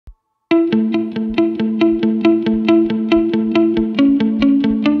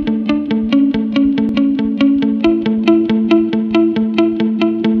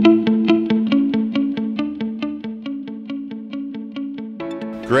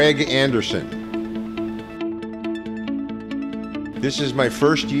Greg Anderson. This is my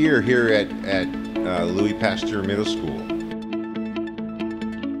first year here at Louis Pasteur Middle School.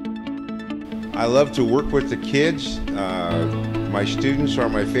 I love to work with the kids. My students are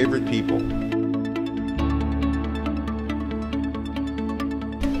my favorite people.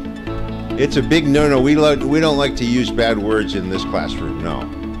 It's a big no-no. We don't like to use bad words in this classroom,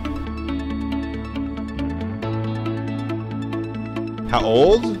 no. How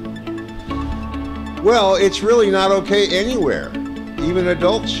old? Well, it's really not okay anywhere. Even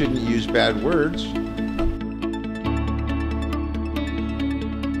adults shouldn't use bad words.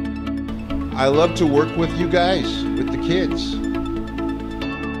 I love to work with you guys, with the kids.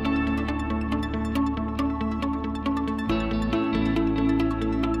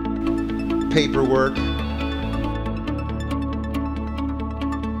 Paperwork.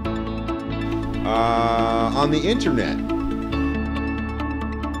 On the internet.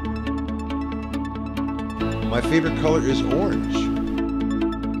 My favorite color is orange.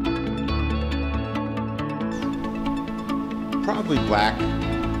 Probably black.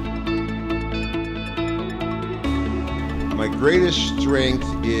 My greatest strength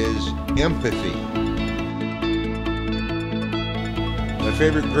is empathy. My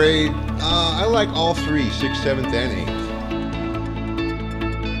favorite grade, I like all three, 6th, 7th, and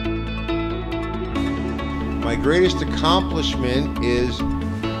 8th. My greatest accomplishment is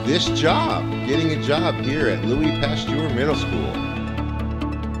this job, getting a job here at Louis Pasteur Middle School.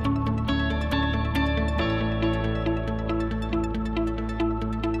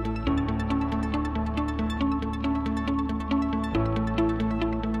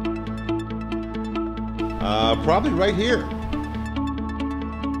 Probably right here.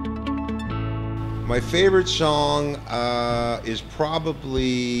 My favorite song is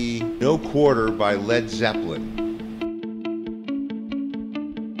probably No Quarter by Led Zeppelin.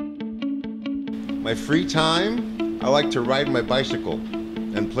 My free time, I like to ride my bicycle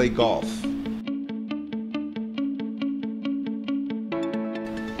and play golf.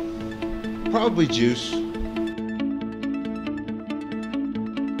 Probably juice.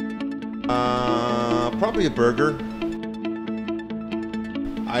 Probably a burger.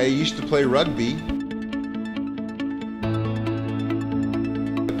 I used to play rugby.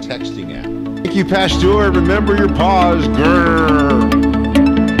 Texting app. Thank you, Pasteur. Remember your paws. Grrr.